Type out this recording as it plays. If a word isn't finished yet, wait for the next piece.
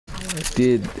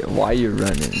Dude, why are you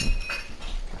running?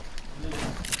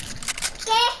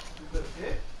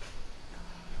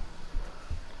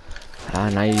 Ah,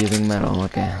 now you're using metal,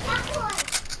 okay.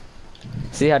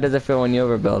 See, how does it feel when you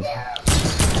overbuild?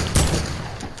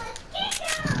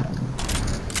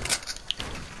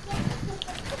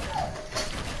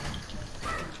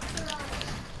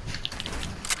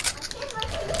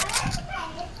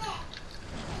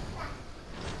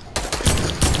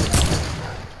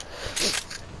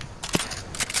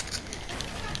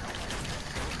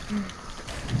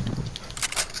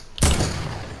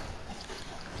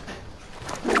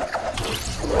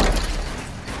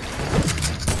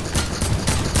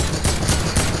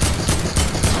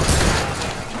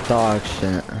 Dog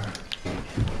shit.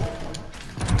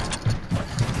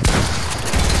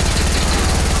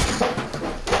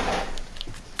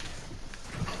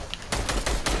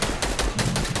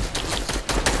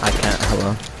 I can't,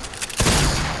 hello.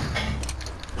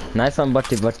 Nice one,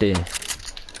 Butty.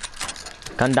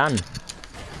 Come down.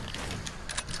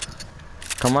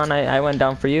 Come on, I went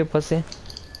down for you, pussy.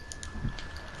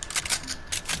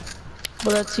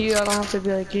 But that's you, I don't have to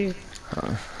be like you.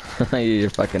 You're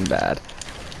fucking bad.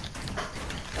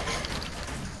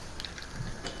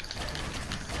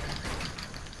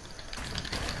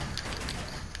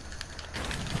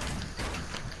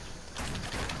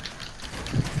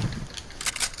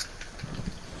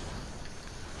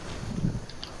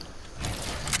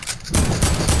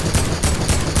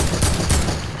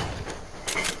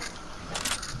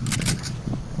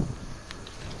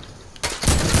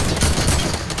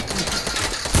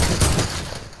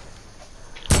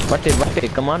 Butty,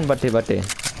 come on, Butty.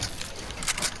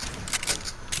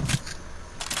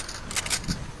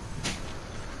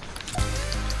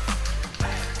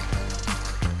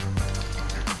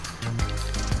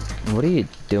 What are you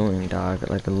doing, dog?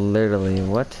 Like, literally,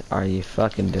 what are you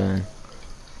fucking doing?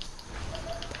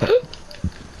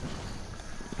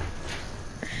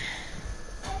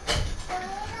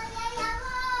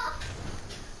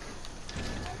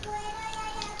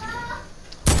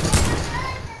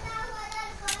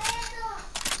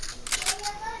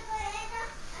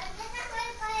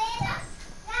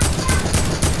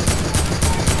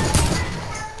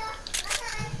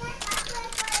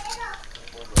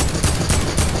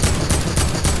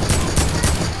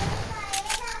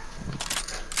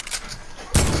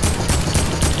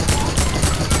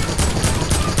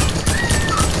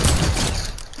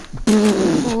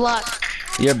 Luck.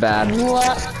 You're bad.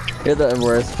 Luck. You're the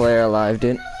worst player alive,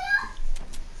 dude.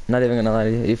 Not even gonna lie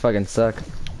to you, you fucking suck.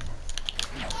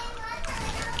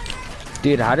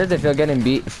 Dude, how does it feel getting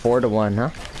beat 4-1, huh?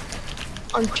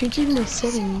 I'm changing my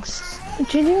settings. I'm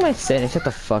changing my settings, shut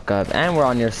the fuck up. And we're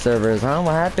on your servers, huh?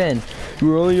 What happened?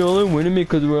 You're only winning me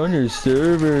because we're on your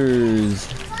servers.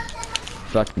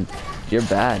 Fucking, you're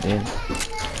bad, dude.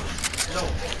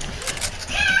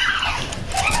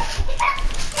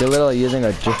 You're literally using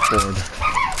a GIF board.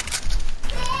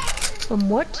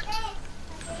 What?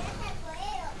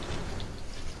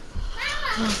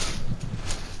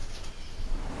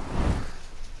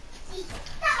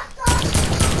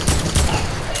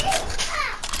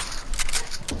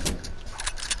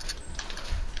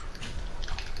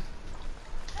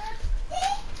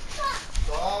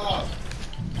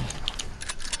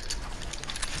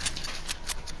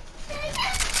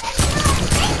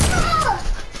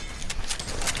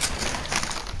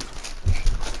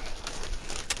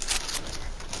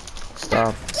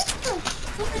 Stop.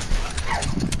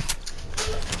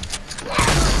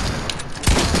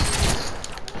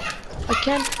 I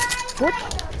can't. What?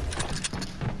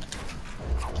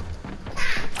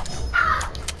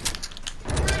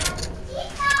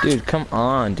 Dude, come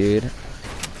on, dude.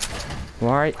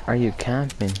 Why are you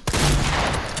camping?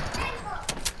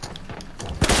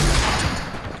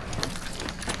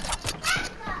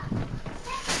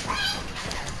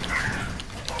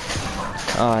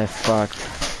 Oh, I fucked.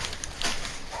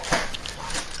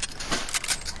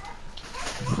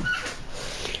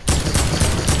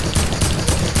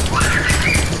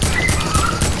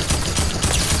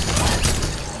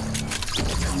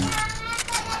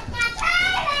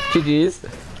 GG's.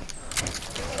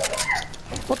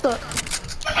 What the?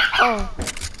 Oh.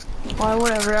 Why,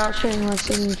 whatever. I'll show you my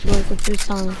settings for like the first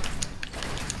time.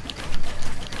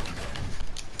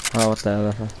 Oh, what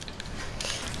the hell?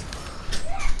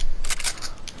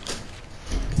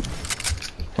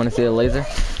 Wanna see a laser?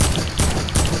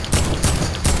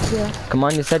 Yeah. Come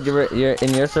on, you said you're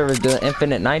in your server doing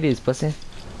infinite 90s, pussy.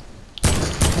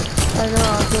 I know,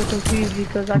 I was so confused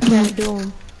because I can't do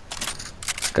them.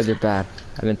 Cause you're bad.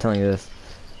 I've been telling you this.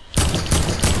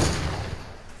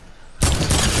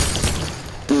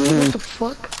 What the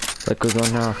fuck? Look who's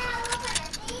on now.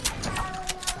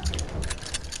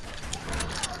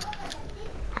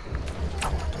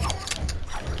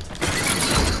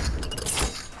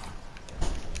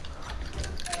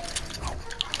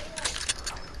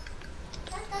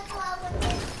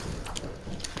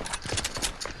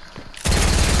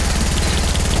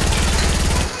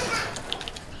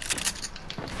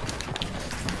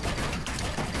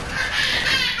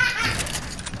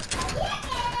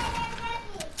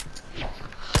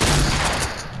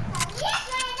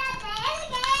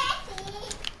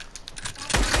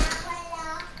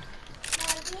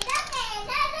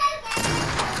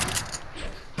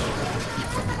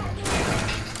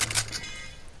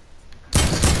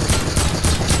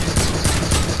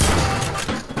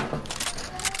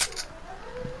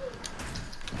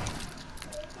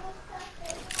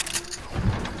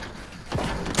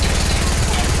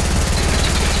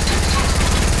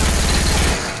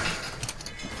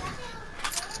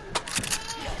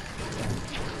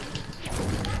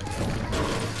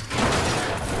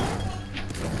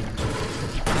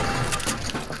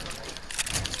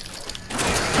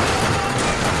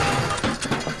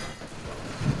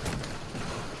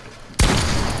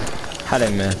 How did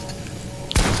I miss?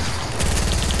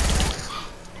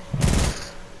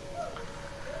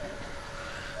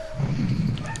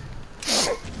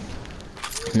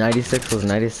 $96 was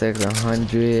 96,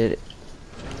 100.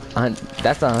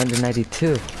 That's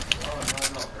 192.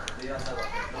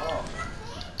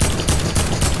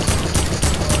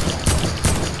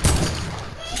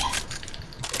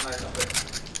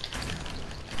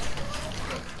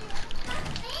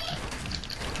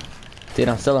 Dude,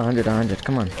 I'm still 100.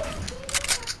 Come on.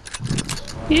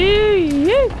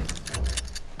 Yeah.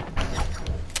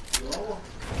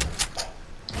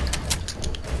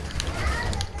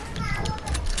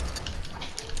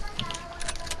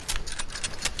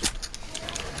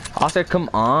 Oscar, come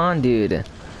on, dude.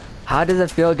 How does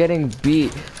it feel getting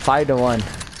beat 5-1?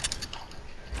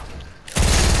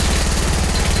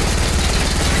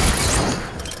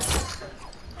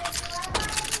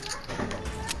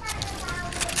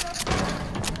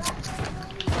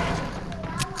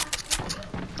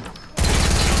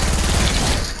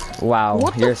 Wow,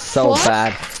 What you're the so fuck?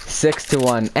 bad.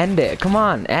 6-1. End it. Come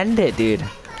on, end it, dude.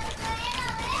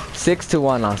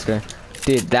 6-1, Oscar.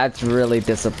 Dude, that's really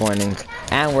disappointing.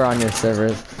 And we're on your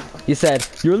servers. You said,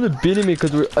 you're only beating me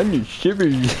because we're on your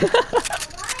servers.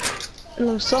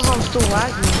 No, somehow I'm still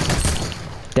lagging.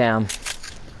 Damn.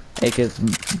 AK's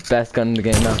best gun in the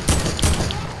game now.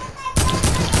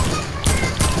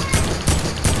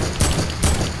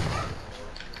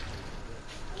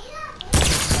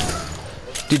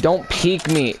 Dude, don't peek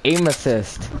me. Aim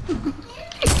assist.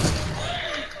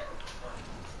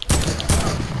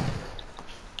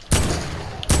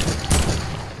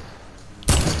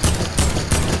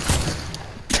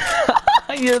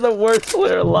 You're the worst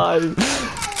player alive.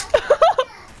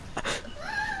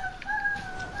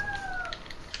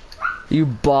 You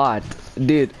bot.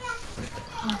 Dude.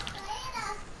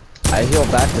 I heal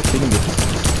back for shooting you.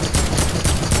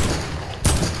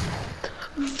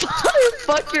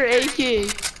 Fuck your AK.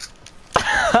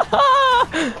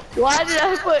 Why did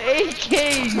I put AK?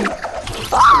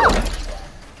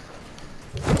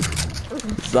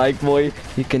 Psych boy,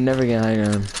 you can never get high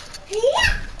ground.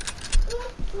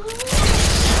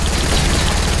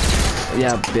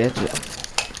 Yeah, bitch.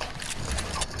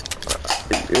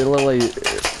 You're literally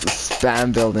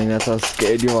spam building, that's how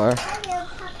scared you are.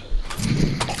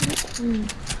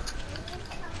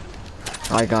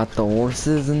 I got the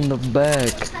horses in the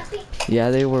back.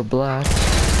 Yeah, they were black.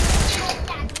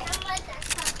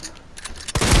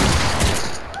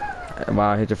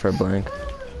 Wow, I hit you for a blank.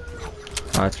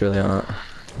 Oh, it's really hot.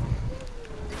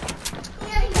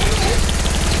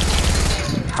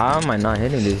 How am I not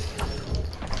hitting these?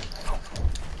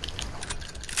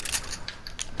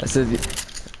 See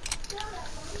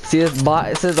this bot?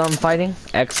 It says I'm fighting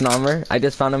X number. I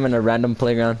just found him in a random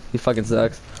playground. He fucking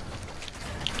sucks.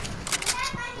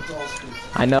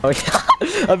 I know.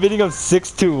 I'm beating him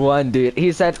 6-1, dude.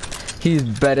 He said he's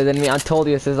better than me. I told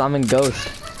you. It says I'm in Ghost.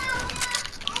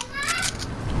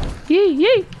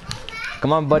 Yee.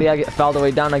 Come on, buddy. I fell the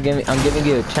way down. I'm giving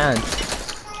you a chance.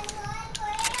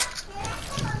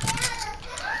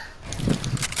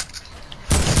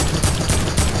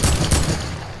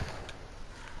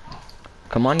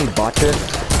 Come on, you botcher.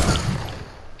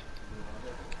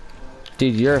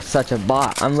 Dude, you're such a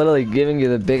bot. I'm literally giving you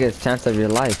the biggest chance of your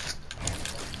life.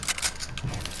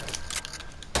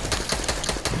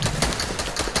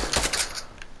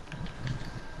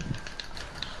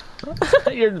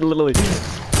 You're literally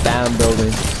spam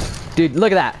building. Dude,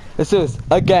 look at that. This is,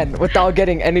 again, without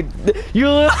getting any...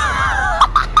 You...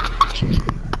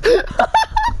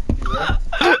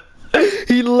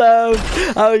 He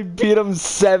left. I beat him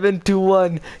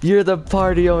 7-1. You're the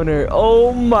party owner.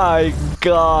 Oh my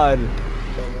god.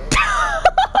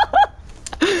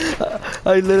 I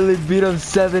literally beat him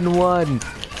 7-1.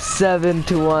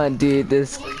 7-1, dude.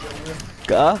 This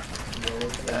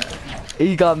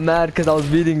he got mad because I was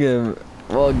beating him.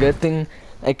 Well, good thing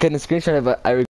I couldn't screenshot it, but I